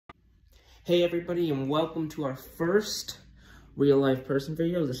Hey everybody, and welcome to our first real life person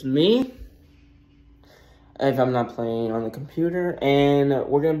video. This is me, if I'm not playing on the computer, and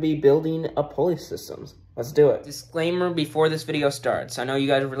we're gonna be building a pulley system. Let's do it. Disclaimer before this video starts. I know you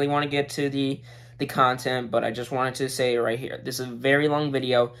guys really want to get to the content, but I just wanted to say right here, this is a very long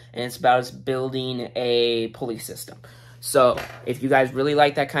video, and it's about us building a pulley system. So if you guys really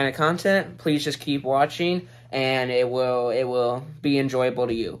like that kind of content, please just keep watching, and it will be enjoyable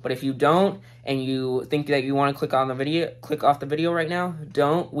to you. But if you don't, and you think that you want to click off the video right now,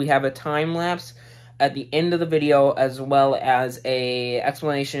 don't. We have a time lapse at the end of the video, as well as a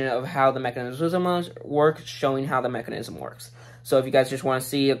explanation of how the mechanism works, showing how the mechanism works. So if you guys just want to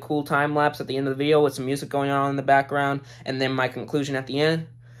see a cool time lapse at the end of the video with some music going on in the background, and then my conclusion at the end,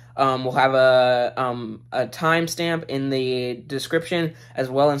 we'll have a timestamp in the description, as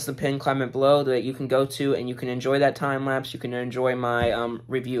well as the pinned comment below that you can go to, and you can enjoy that time lapse. You can enjoy my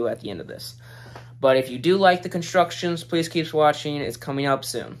review at the end of this. But if you do like the constructions, please keep watching. It's coming up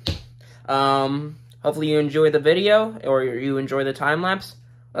soon. Hopefully you enjoy the video, or you enjoy the time lapse.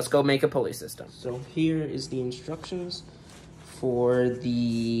 Let's go make a pulley system. So here is the instructions for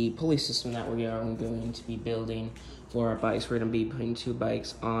the pulley system that we are going to be building for our bikes. We're going to be putting two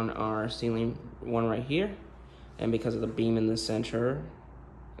bikes on our ceiling, one right here, and because of the beam in the center,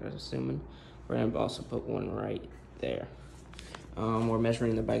 I'm assuming, we're going to also put one right there. We're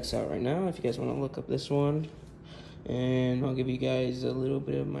measuring the bikes out right now, if you guys want to look up this one, and I'll give you guys a little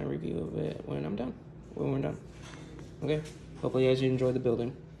bit of my review of it when we're done. Okay, hopefully you guys enjoy the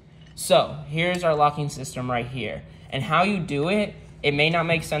building. So here's our locking system right here, and how you do it, it may not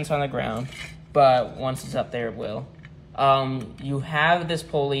make sense on the ground, but once it's up there, it will. You have this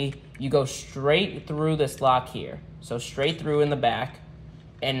pulley, you go straight through this lock here. So straight through in the back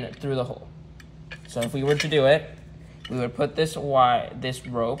and through the hole. So if we were to do it, we would put this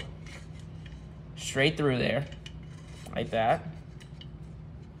rope straight through there, like that,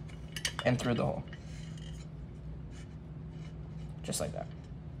 and through the hole. Just like that.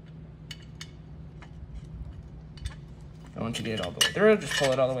 And once you get it all the way through, just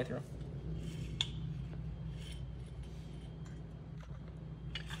pull it all the way through.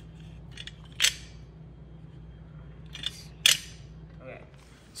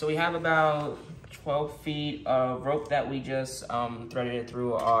 So we have about 12 feet of rope that we just threaded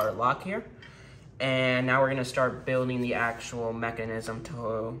through our lock here. And now we're gonna start building the actual mechanism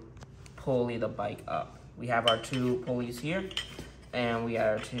to pulley the bike up. We have our two pulleys here, and we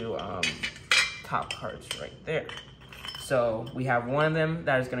have our two top parts right there. So we have one of them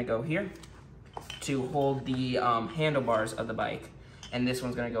that is gonna go here to hold the handlebars of the bike. And this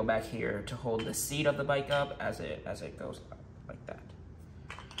one's gonna go back here to hold the seat of the bike up as it goes up like that.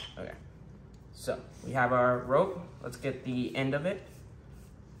 Okay, so we have our rope. Let's get the end of it.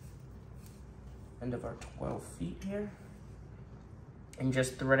 End of our 12 feet here. And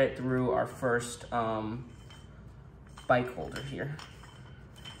just thread it through our first bike holder here.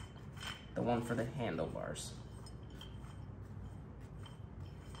 The one for the handlebars.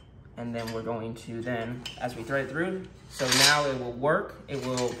 And then we're going to then, as we thread it through, so now it will work. It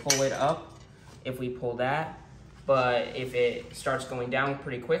will pull it up if we pull that. But if it starts going down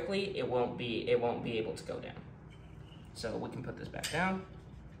pretty quickly, it won't be able to go down. So we can put this back down.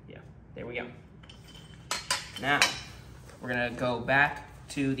 Yeah, there we go. Now, we're gonna go back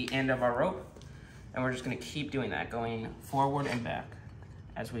to the end of our rope, and we're just gonna keep doing that, going forward and back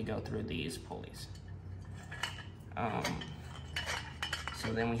as we go through these pulleys.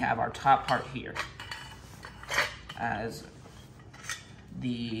 So then we have our top part here as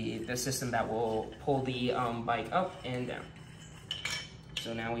the system that will pull the bike up and down.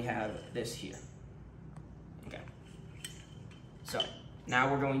 So now we have this here. Okay. So now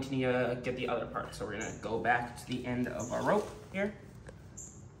we're going to need to get the other part. So we're gonna go back to the end of our rope here.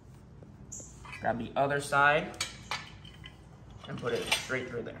 Grab the other side and put it straight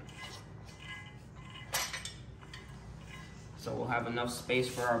through there. So we'll have enough space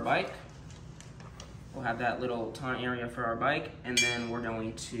for our bike. We'll have that little tiny area for our bike, and then we're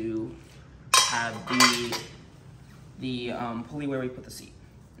going to have the pulley where we put the seat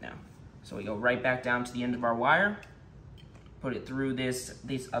now. So we go right back down to the end of our wire, put it through this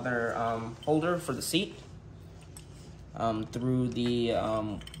other holder for the seat, through the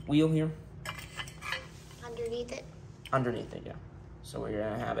wheel here. Underneath it? Underneath it, yeah. So we're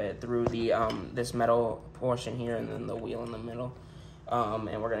gonna have it through the this metal portion here, and then the wheel in the middle,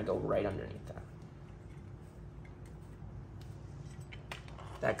 and we're gonna go right underneath that.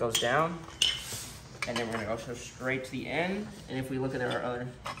 That goes down, and then we're gonna go straight to the end. And if we look at our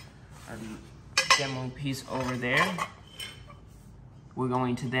demo piece over there, we're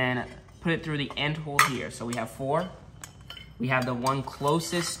going to then put it through the end hole here. So we have 4. We have the one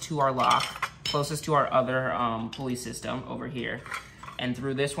closest to our lock, closest to our other pulley system over here. And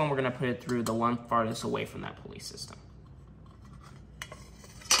through this one, we're gonna put it through the one farthest away from that pulley system.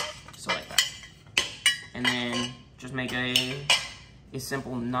 So like that. And then just make a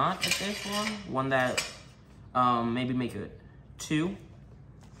simple knot at this one that maybe make it 2,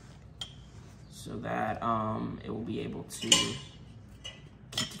 so that it will be able to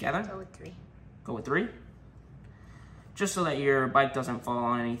keep together. Go with 3. Go with 3? Just so that your bike doesn't fall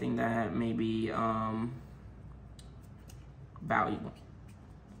on anything that may be valuable.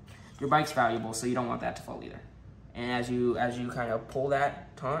 Your bike's valuable, so you don't want that to fall either. And as you kind of pull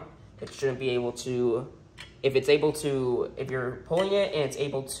that taut, it shouldn't be able to, if you're pulling it and it's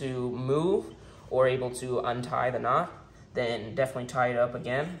able to move or able to untie the knot, then definitely tie it up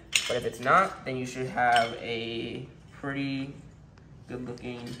again. But if it's not, then you should have a pretty good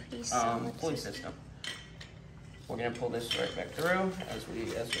looking pulley system. We're gonna pull this right back through as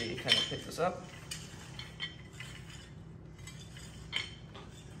we kind of pick this up.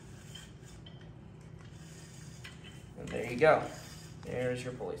 And there you go. There's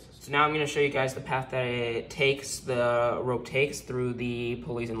your pulley system. So now I'm gonna show you guys the path that the rope takes through the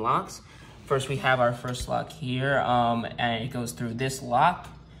pulleys and locks. First, we have our first lock here, and it goes through this lock,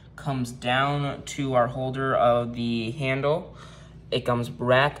 comes down to our holder of the handle. It comes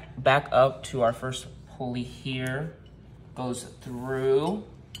back up to our first pulley here, goes through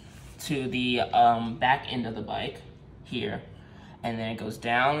to the back end of the bike here, and then it goes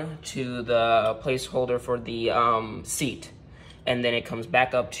down to the placeholder for the seat, and then it comes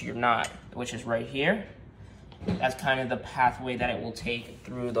back up to your knot, which is right here. That's kind of the pathway that it will take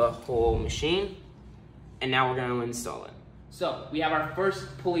through the whole machine. And now we're gonna install it. So we have our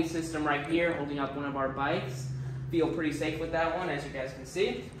first pulley system right here holding up one of our bikes. Feel pretty safe with that one, as you guys can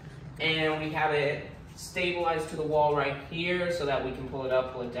see. And we have it stabilized to the wall right here so that we can pull it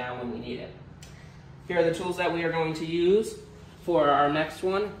up, pull it down when we need it. Here are the tools that we are going to use for our next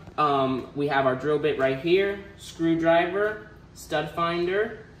one. We have our drill bit right here, screwdriver, stud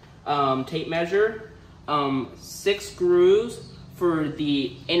finder, tape measure, 6 screws for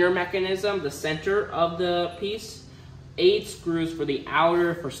the inner mechanism, the center of the piece, 8 screws for the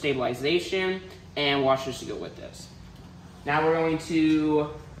outer for stabilization, and washers to go with this. Now we're going to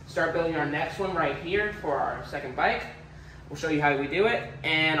start building our next one right here for our second bike. We'll show you how we do it,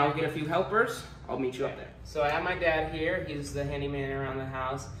 and I'll get a few helpers. I'll meet you up there. So I have my dad here. He's the handyman around the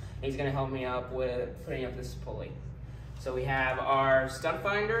house. He's gonna help me up with putting up this pulley. So we have our stud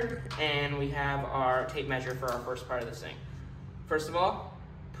finder and we have our tape measure for our first part of this thing. First of all,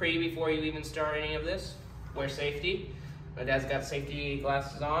 before you even start any of this, wear safety. My dad's got safety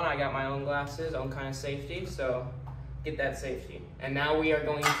glasses on. I got my own glasses, own kind of safety, so get that safety. And now we are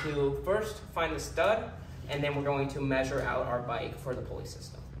going to first find the stud, and then we're going to measure out our bike for the pulley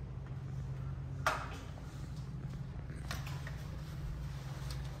system.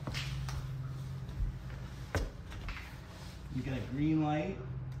 You got a green light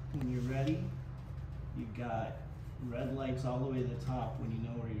when you're ready. You've got red lights all the way to the top when you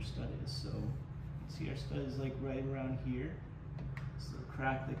know where your stud is. So you see our stud is like right around here. It's the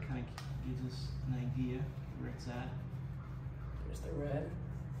crack that kind of gives us an idea where it's at. There's the red.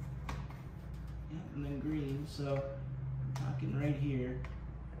 Yeah, and then green. So we're talking right here.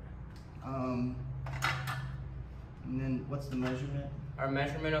 And then what's the measurement? Our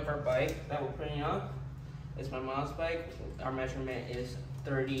measurement of our bike that we're putting up is my mom's bike. Our measurement is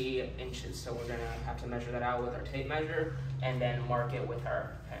 30 inches, so we're gonna have to measure that out with our tape measure and then mark it with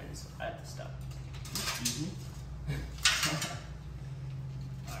our pens at the stud.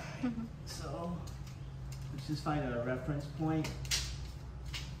 Alright, so let's just find a reference point.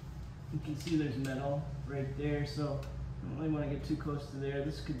 You can see there's metal right there, so I don't really want to get too close to there.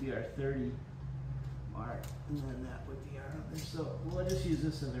 This could be our 30 mark, and then that would be our other. So we'll just use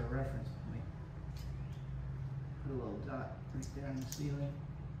this as a reference point. Put a little dot right there on the ceiling,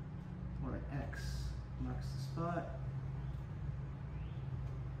 or an X marks the spot.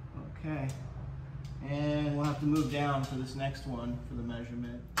 Okay, and we'll have to move down for this next one for the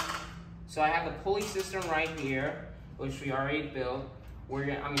measurement. So I have the pulley system right here, which we already built.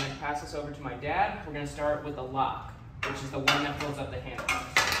 I'm gonna pass this over to my dad. We're gonna start with the lock, which is the one that pulls up the handle.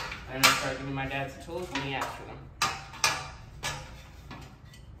 I'm gonna start giving my dad some tools when he asks for them.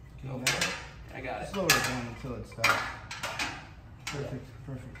 Okay. I got it. Slow it down until it stops. Perfect,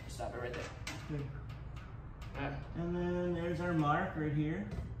 perfect. Stop it right there. Good. Alright. And then there's our mark right here.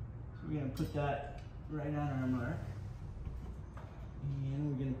 So we're gonna put that right on our mark.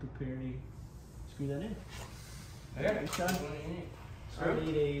 And we're gonna prepare to screw that in. Okay. Right, Sean? So I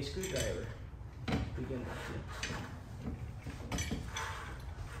need a screwdriver to begin with.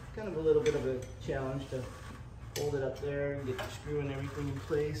 Kind of a little bit of a challenge to hold it up there and get the screw and everything in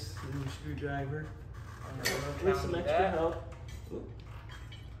place, and your screwdriver. With some extra help.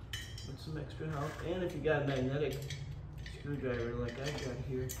 With some extra help. And if you got a magnetic screwdriver like I got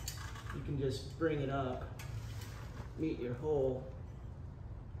here, you can just bring it up, meet your hole.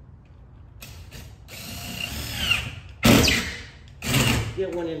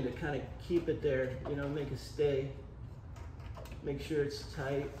 Get one in to kind of keep it there, you know, make it stay. Make sure it's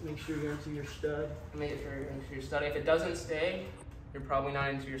tight. Make sure you're into your stud. Make sure you're into your stud. If it doesn't stay, you're probably not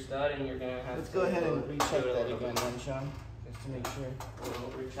into your stud, and you're gonna have Let's to go ahead and recheck it that again, then, Sean, just to make sure.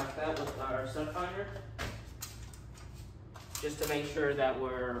 We'll recheck that with our stud finder, just to make sure that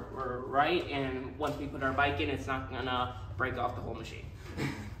we're right. And once we put our bike in, it's not gonna break off the whole machine.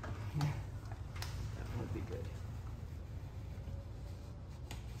 That would be good.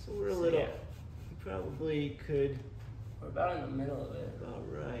 So we're a little. Yeah. You probably could. We're about in the middle of it. About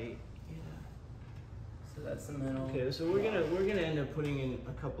right. Yeah. So that's the middle. Okay, so we're gonna end up putting in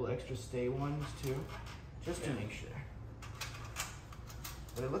a couple extra stay ones too, just to make sure.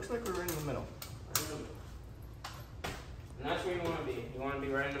 But it looks like we're in the middle. And that's where you want to be. You want to be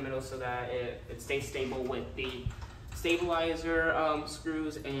right in the middle so that it stays stable with the stabilizer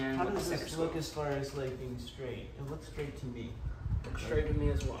screws and how with does the center this look screw. as far as like being straight? It looks straight to me. Looks straight to me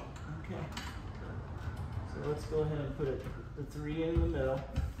as well. Okay. So let's go ahead and put the 3 in the middle.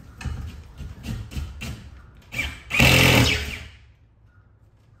 Went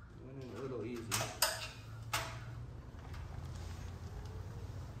in a little easy.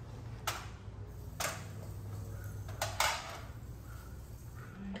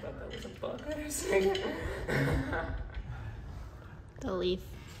 I thought that was a bug or something. The leaf.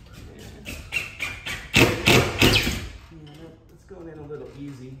 Yeah, that's going in a little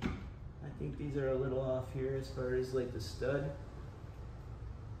easy. I think these are a little off here as far as like the stud.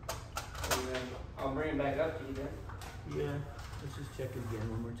 And then I'll bring it back up to you then. Yeah, let's just check again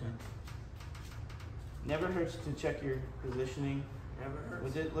one more time. Never hurts to check your positioning. Never hurts.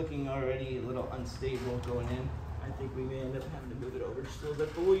 With it looking already a little unstable going in, I think we may end up having to move it over just a little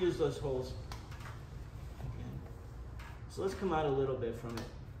bit, but we'll use those holes again. So let's come out a little bit from it.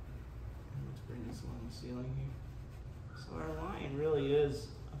 And let's bring this along the ceiling here. So our line really is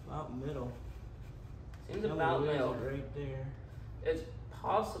about middle. Seems about Where is middle. it? Right there. It's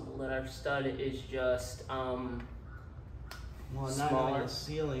possible that our stud is just Well, not smaller. on the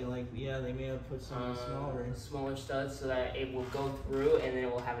ceiling, like, yeah, they may have put something smaller. smaller studs so that it will go through and then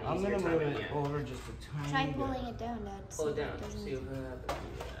it will have an I'm easier gonna time move in it the end. over just a tiny Try bit. pulling it down, Dad. Pull it down. doesn't- See if it happens.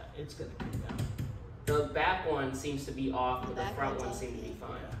 Yeah, it's gonna come down. The back one seems to be off, but the back front one's one off, seems to be yeah.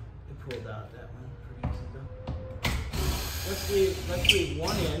 fine. Yeah, it pulled out that one pretty easy though. Let's leave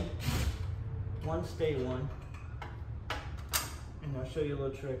one in, one stay one. And I'll show you a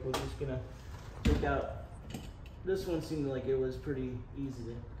little trick. We're just gonna take out, this one seemed like it was pretty easy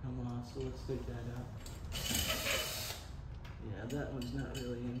to come off, so let's take that out. Yeah, that one's not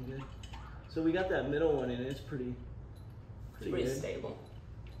really in good. So we got that middle one in, it's pretty Pretty good. stable.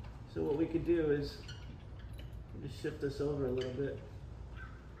 So what we could do is just shift this over a little bit.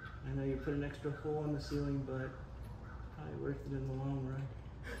 I know you put an extra hole in the ceiling, but probably worth it in the long run.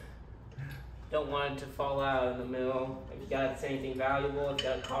 Don't want it to fall out in the middle. If you got anything valuable, if you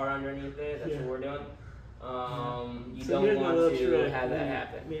got a car underneath it, that's Yeah. what we're doing. You So don't here's my want little to trick. have that Maybe-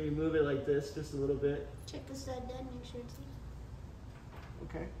 happen. Maybe move it like this, just a little bit. Check the stud, Dad. Make sure it's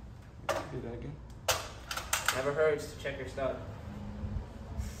Okay. Do that again. Never hurts to check your stud.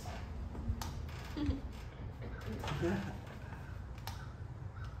 Yeah.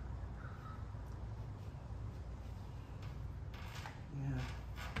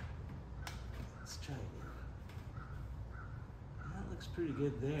 Let's try again. That looks pretty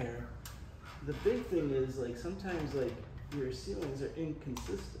good there. The big thing is, like, sometimes, like, your ceilings are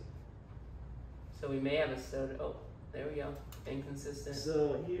inconsistent. So we may have a stud. Oh, there we go. Inconsistent.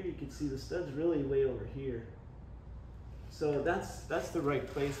 So here you can see the stud's really way over here. So that's the right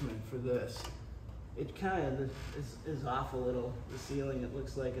placement for this. It kind of is off a little, the ceiling it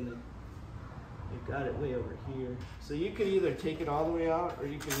looks like, and they've got it way over here. So you could either take it all the way out, or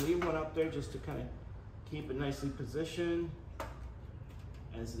you can leave one up there just to kind of keep it nicely positioned.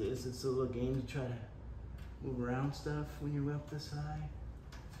 As it is, it's a little game to try to move around stuff when you're up this high.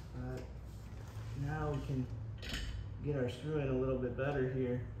 But now we can get our screw in a little bit better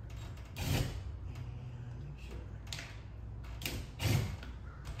here. And make sure.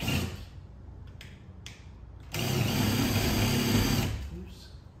 Oops.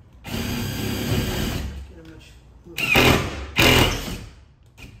 Get a much.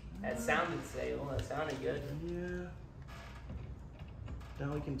 sounded stable. That sounded good. Yeah.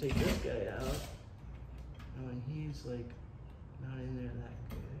 Now we can take this guy out. And when he's like not in there that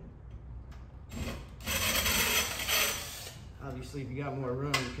good. Obviously, if you got more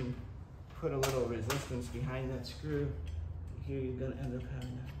room, you can put a little resistance behind that screw. Here you're gonna end up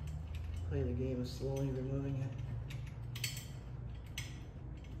having to play the game of slowly removing it.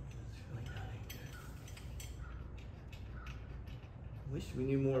 It's really not good. Wish we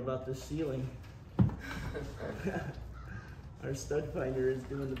knew more about this ceiling. Our stud finder is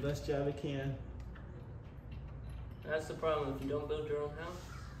doing the best job it can. That's the problem if you don't build your own house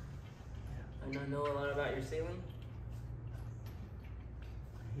and not know a lot about your ceiling.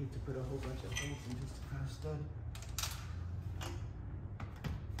 I hate to put a whole bunch of holes in just a kind of stud.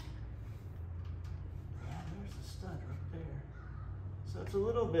 Yeah, there's the stud right there. So it's a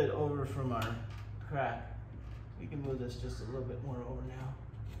little bit over from our crack. We can move this just a little bit more over now.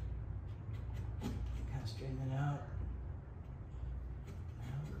 Kind of straighten it out.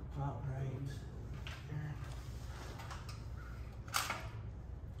 Now it'll pop right there.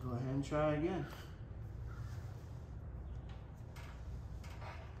 Go ahead and try again.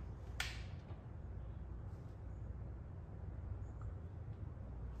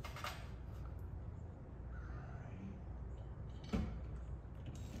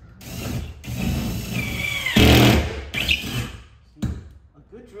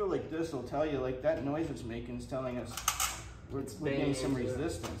 Like this will tell you, like that noise it's making is telling us we're getting some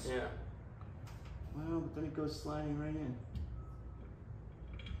resistance. Yeah. Well, but then it goes sliding right in.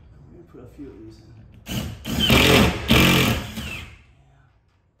 I'm gonna put a few of these in.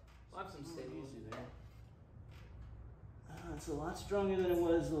 We'll have some stability there. It's a lot stronger than it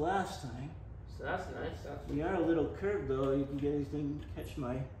was the last time. So that's nice. We are a little curved though. You can get anything, catch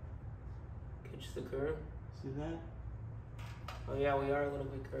the curve. See that? Oh yeah, we are a little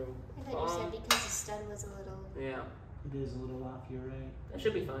bit curved. I thought you said because the stud was a little... Yeah. It is a little off, you're right. That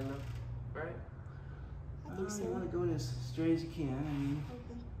should be fine though, right? I think so. You want to go in as straight as you can. I mean,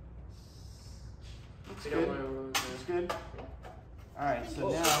 Looks good. Looks good? Yeah. Alright, so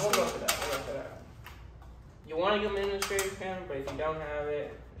now... We'll go for that. You want to go in as straight as you can, but if you don't have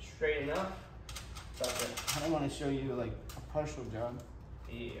it straight enough, that's it. I want to show you like a partial job.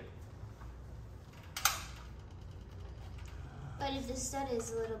 Yeah. But if the stud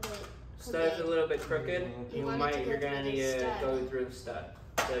is a little bit crooked, you're gonna need to go through the stud.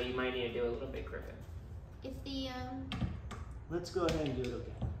 So you might need to do a little bit crooked. If the Let's go ahead and do it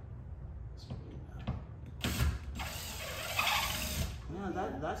again.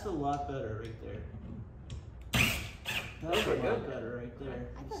 Yeah, that's a lot better right there. That's a lot better right there.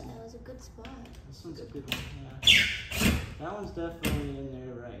 I thought that was a good spot. This one's a good one, yeah. That one's definitely in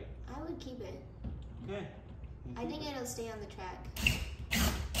there right. I would keep it. Okay. I think it'll stay on the track.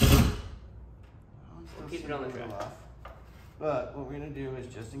 We'll keep it on the track. But what we're going to do is,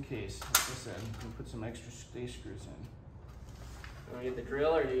 just in case, like I said, we're going to put some extra stay screws in. You want to get the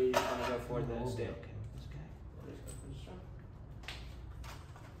drill, or do you just want to go for the stick? Okay.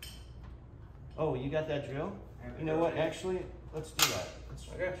 Oh, you got that drill? You know what? Actually, let's do that. Let's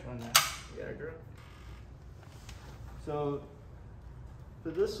run that. You got a drill? So, for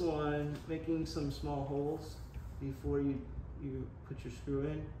this one, making some small holes before you put your screw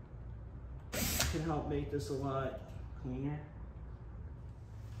in can help make this a lot cleaner.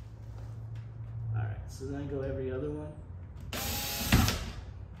 Alright, so then I go every other one.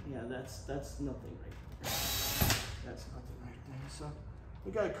 Yeah, that's nothing right there. That's nothing right there. So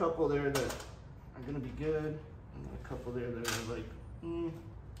we got a couple there that are gonna be good, and a couple there that are like,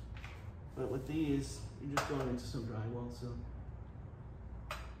 But with these, you're just going into some drywall, so.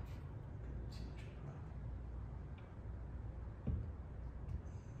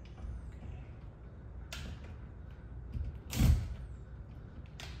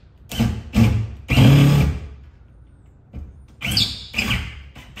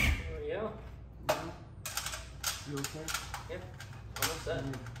 You okay? Yeah, almost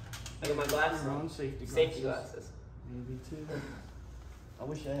done. I got my glasses on. Safety glasses. Maybe two. I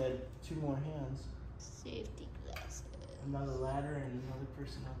wish I had two more hands. Safety glasses. Another ladder and another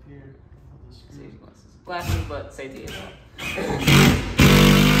person up here. Safety glasses. Glasses, but safety as well.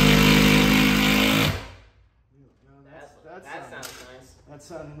 That sounds nice. That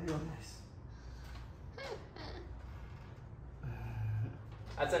sounded real nice.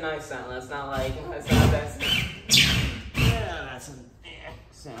 That's a nice sound. That's not like, that's not a bad sound. Yeah, that's a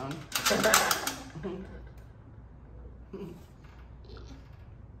sound.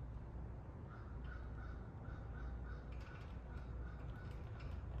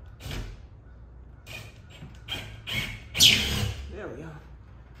 There we go.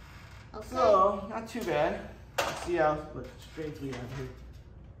 Okay. So, not too bad. Let's see how much strength we have here.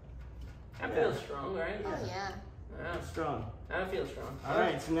 That feels strong, right? Oh yeah. Yeah, Strong. that feels strong.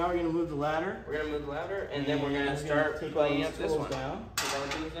 Alright, so now we're going to move the ladder. We're going to move the ladder, and then we're going to start take playing all up these this tools one. down. Take all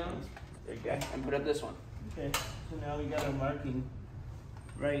the tools down. There you go. And put up this one. Okay, so now we got our marking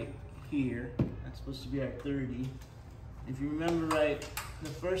right here. That's supposed to be our 30. If you remember right, the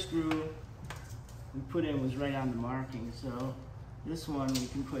first groove we put in was right on the marking. So this one we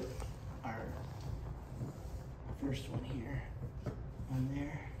can put our first one here on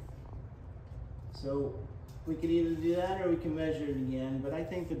there. So we could either do that or we can measure it again, but I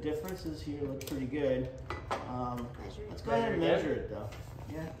think the differences here look pretty good. Let's go ahead and measure it though.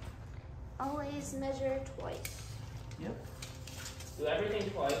 Yeah. Always measure twice. Yep. Do everything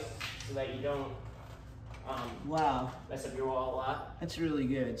twice so that you don't Wow. mess up your wall a lot. That's really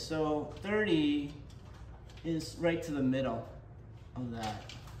good. So 30 is right to the middle of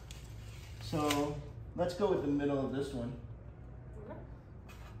that. So let's go with the middle of this one. Okay.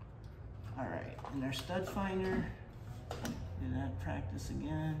 All right, and our stud finder, do that practice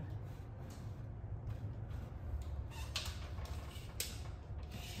again.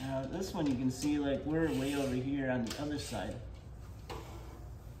 Now this one you can see like we're way over here on the other side.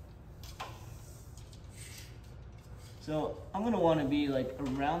 So I'm gonna wanna be like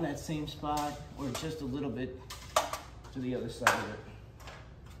around that same spot or just a little bit to the other side of it.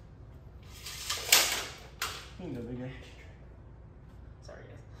 Here you go, bigger. Sorry,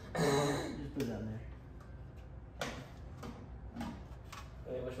 guys. Just put it on there.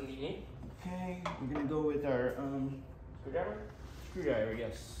 Okay, which one do you need? Okay, we're gonna go with our Screwdriver? screwdriver,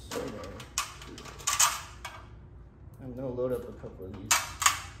 yes. Screwdriver. I'm gonna load up a couple of these.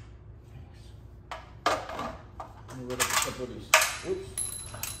 I'm gonna load up a couple of these. Oops.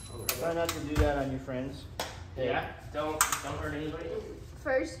 Try not to do that on your friends. Yeah, don't hurt anybody.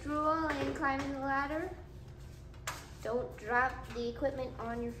 First rule in climbing the ladder: don't drop the equipment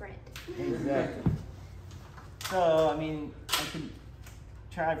on your friend. Exactly. So, I mean, I could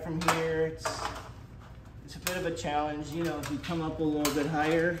try from here. It's a bit of a challenge. You know, if you come up a little bit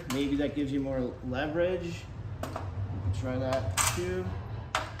higher, maybe that gives you more leverage. You can try that too.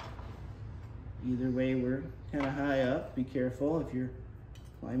 Either way, we're kind of high up. Be careful if you're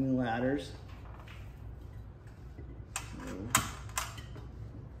climbing ladders. So,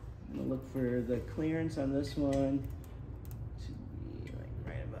 I'm gonna look for the clearance on this one. Should be like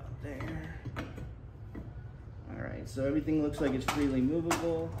right about there. All right, so everything looks like it's freely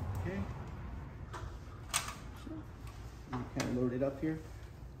movable. Okay. So, kind of load it up here.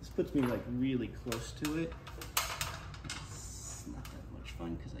 This puts me like really close to it. It's not that much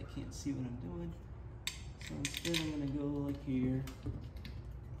fun because I can't see what I'm doing. So instead I'm gonna go like here.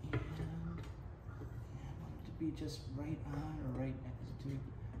 And I want it to be just right on or right next to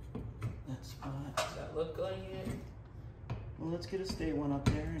that spot. Does that look like it? Well, let's get a stay one up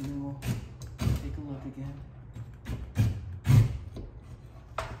there and then we'll take a look again.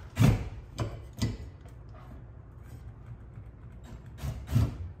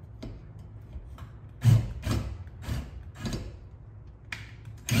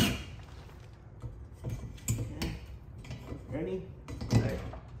 Okay. Ready? Okay.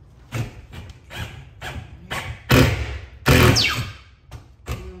 It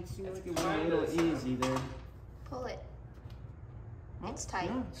seems like it went a little easy there. Pull it. Oh, It's tight.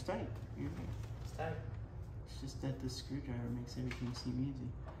 No, it's tight. You're right. It's tight. It's just that the screwdriver makes everything seem easy.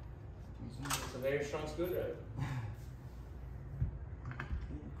 It's a very strong screwdriver.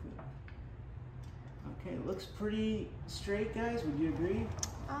 Okay, it looks pretty straight, guys. Would you agree?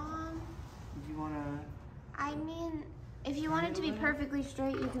 Would you want to? I mean, if you want it to be perfectly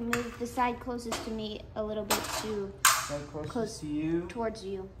straight, you can move the side closest to me a little bit to Side closest Close to you, towards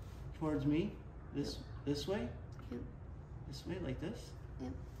you. towards me. This way. Yep. This way, like this.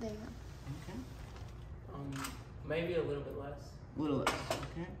 Yep. There you go. Okay. Maybe a little bit less. A little less.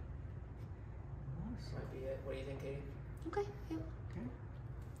 Okay. This might be it. What do you think, Katie? Okay. Yep. Okay.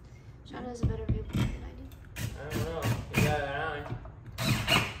 Sean has a better viewpoint than I do. I don't know. You got an eye.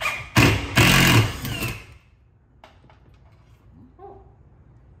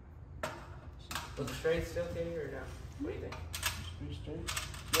 Look straight still, Katie, or no? What do you think? Screw straight.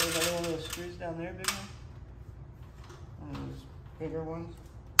 You have another one of those screws down there, big one? One of those bigger ones?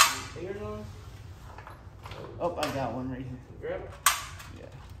 Bigger one? Oh, I got one right here. Grip? Yeah.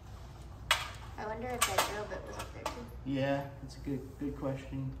 I wonder if that drill bit was up there too. Yeah, that's a good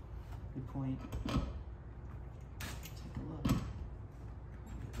question. Good point. Take a look.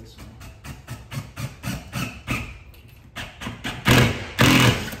 This one.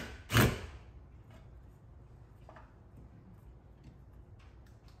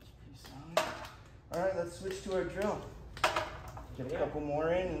 It's pretty All right, let's switch to our drill. Get a couple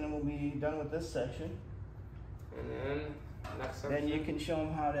more in, and then we'll be done with this section. And then next section. Then you can show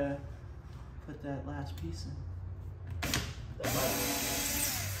them how to put that last piece in.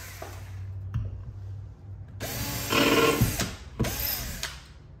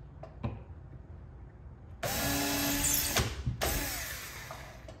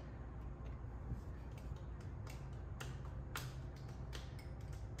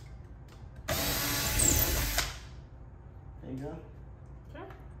 There you go. Sure.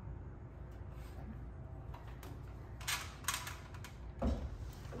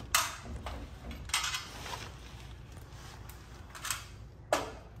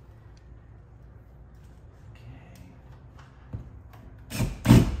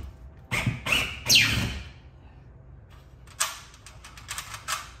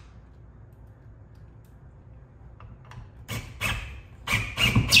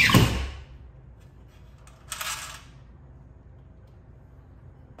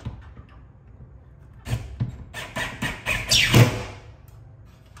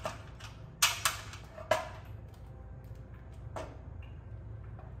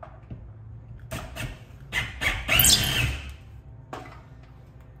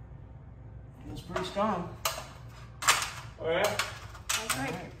 It's pretty strong. All right. That's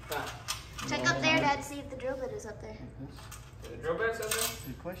right. Check up there, Dad, see if the drill bit is up there. The drill bit's up there?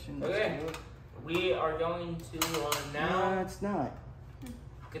 Good question. Okay. We are going to now. No, it's not.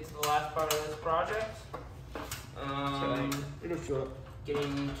 Get to the last part of this project. It'll show up.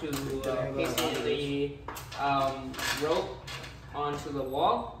 Getting to pasting the rope onto the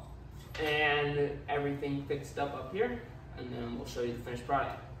wall and everything fixed up here, and then we'll show you the finished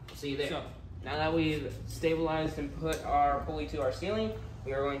product. We'll see you there. So, now that we've stabilized and put our pulley to our ceiling,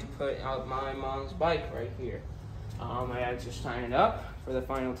 we are going to put out my mom's bike right here. I just tying it up for the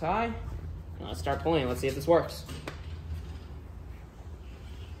final tie. Now let's start pulling. Let's see if this works.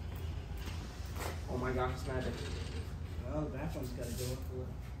 Oh my gosh, it's magic. Well, the bathroom's got to go up a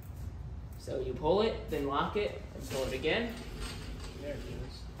little. So you pull it, then lock it, and pull it again. There it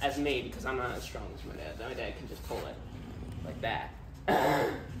is. As me, because I'm not as strong as my dad. My dad can just pull it like that.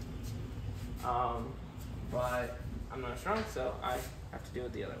 But I'm not strong, so I have to do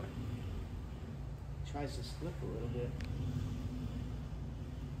it the other way. Tries to slip a little bit.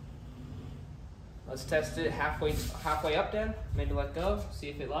 Let's test it halfway up, then. Maybe let go, see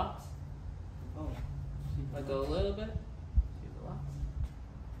if it locks. Oh. Let go a little bit. See if it locks.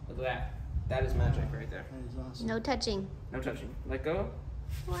 Look at that. That is magic right there. That is awesome. No touching. No touching. Let go.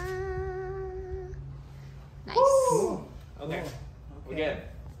 Wow. Nice. Cool. Okay. Cool. We did it.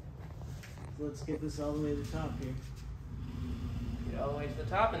 So let's get this all the way to the top here. Get all the way to the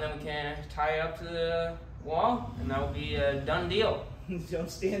top, and then we can tie it up to the wall, and that will be a done deal.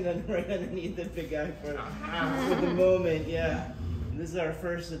 Don't stand right underneath the big guy for the moment, yeah. This is our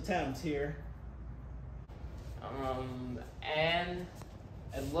first attempt here. And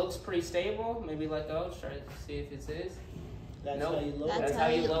it looks pretty stable. Maybe let go. Try to see if it is. That's Nope. how you lower That's it. how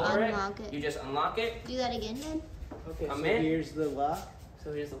you lower unlock it. You just unlock it. Do that again, then. Okay, Come so in. here's the lock.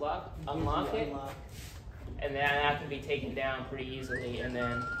 So here's the lock. Here's Unlock the it. unlock. And then that can be taken down pretty easily, and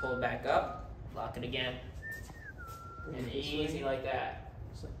then pull it back up. Lock it again. And easy like that.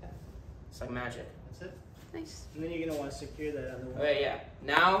 Just like that. It's like magic. That's it. Nice. And then you're going to want to secure that on the wall. Okay, yeah.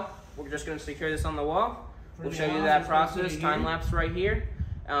 Now we're just gonna secure this on the wall. For We'll show now, you that just gonna put process. it Time here. lapse right here.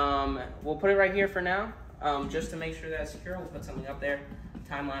 We'll put it right here for now, just to make sure that it's secure. We'll put something up there,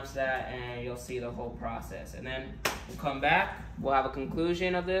 time lapse that, and you'll see the whole process. And then we'll come back. We'll have a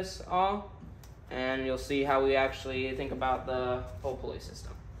conclusion of this all, and you'll see how we actually think about the whole pulley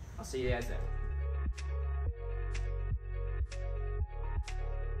system. I'll see you guys then.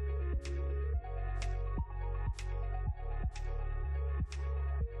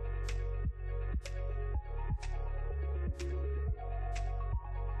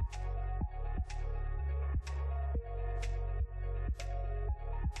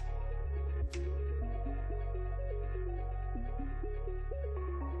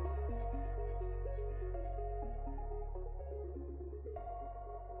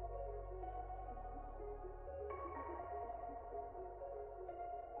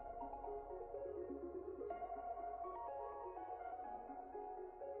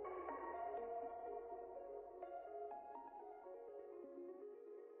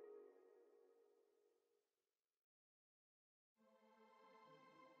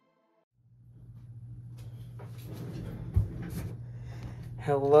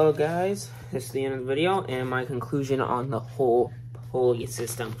 Hello guys, this is the end of the video and my conclusion on the whole pulley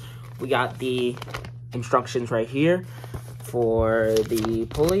system. We got the instructions right here. For the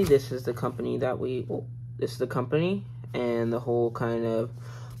pulley, this is the company that this is the company and the whole kind of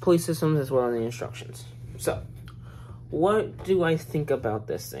pulley systems as well as the instructions. So, what do I think about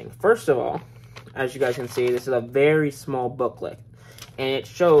this thing? First of all, as you guys can see, this is a very small booklet, and it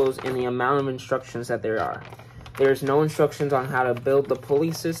shows in the amount of instructions that there are. There's no instructions on how to build the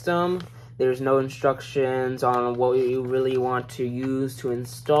pulley system. There's no instructions on what you really want to use to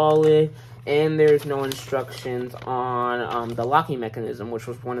install it. And there's no instructions on the locking mechanism, which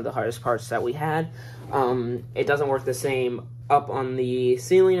was one of the hardest parts that we had. It doesn't work the same up on the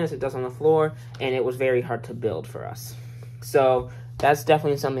ceiling as it does on the floor, and it was very hard to build for us. So that's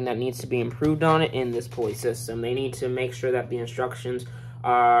definitely something that needs to be improved on it in this pulley system. They need to make sure that the instructions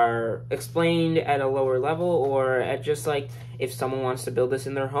are explained at a lower level, or at just like if someone wants to build this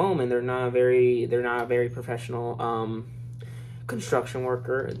in their home and they're not a very professional construction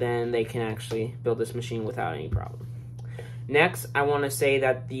worker, then they can actually build this machine without any problem. Next, I want to say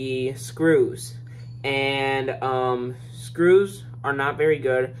that the screws are not very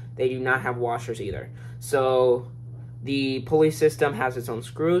good. They do not have washers either. So the pulley system has its own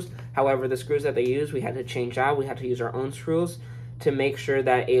screws. However, the screws that they use, we had to change out. We had to use our own screws to make sure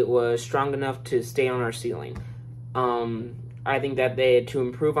that it was strong enough to stay on our ceiling. I think that to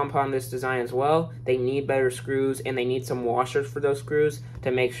improve upon this design as well, they need better screws, and they need some washers for those screws to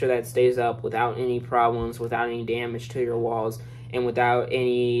make sure that it stays up without any problems, without any damage to your walls, and without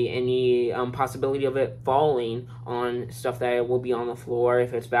any possibility of it falling on stuff that will be on the floor.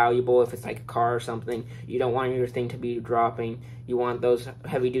 If it's valuable, if it's like a car or something, you don't want your thing to be dropping. You want those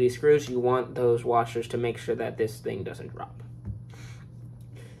heavy-duty screws. You want those washers to make sure that this thing doesn't drop.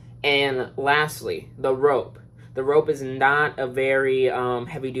 And lastly, the rope. The rope is not a very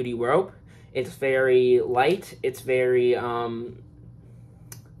heavy-duty rope. It's very light. It's very, low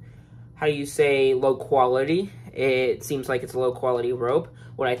quality. It seems like it's a low-quality rope.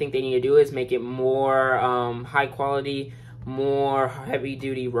 What I think they need to do is make it more high-quality, more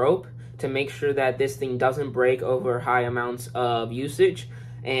heavy-duty rope to make sure that this thing doesn't break over high amounts of usage,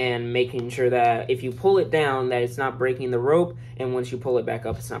 and making sure that if you pull it down, that it's not breaking the rope, and once you pull it back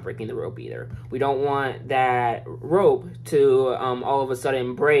up, it's not breaking the rope either. We don't want that rope to all of a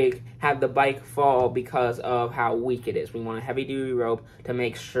sudden break, have the bike fall because of how weak it is. We want a heavy-duty rope to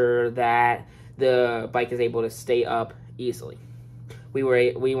make sure that the bike is able to stay up easily. We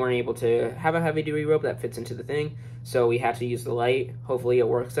weren't able to have a heavy-duty rope that fits into the thing, so we had to use the light. Hopefully it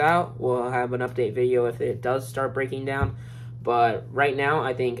works out. We'll have an update video if it does start breaking down. But right now,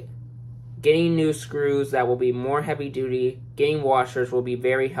 I think getting new screws that will be more heavy duty, getting washers will be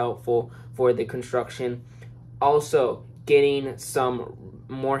very helpful for the construction. Also, getting some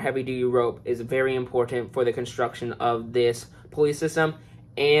more heavy duty rope is very important for the construction of this pulley system.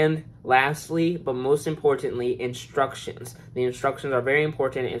 And lastly, but most importantly, instructions. The instructions are very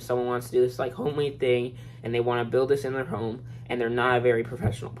important if someone wants to do this like homemade thing and they want to build this in their home and they're not a very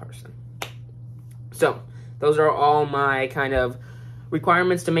professional person. So those are all my kind of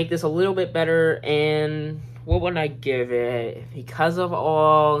requirements to make this a little bit better. And what would I give it? Because of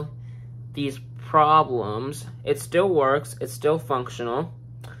all these problems, it still works, it's still functional.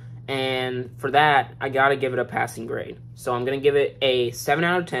 And for that, I gotta give it a passing grade. So I'm gonna give it a 7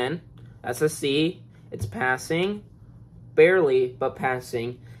 out of 10. That's a C. It's passing. Barely, but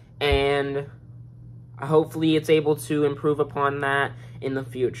passing. And hopefully it's able to improve upon that in the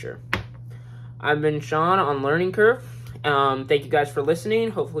future. I've been Sean on Learning Curve. Thank you guys for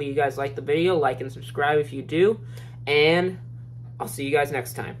listening. Hopefully you guys like the video. Like and subscribe if you do. And I'll see you guys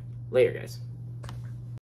next time. Later, guys.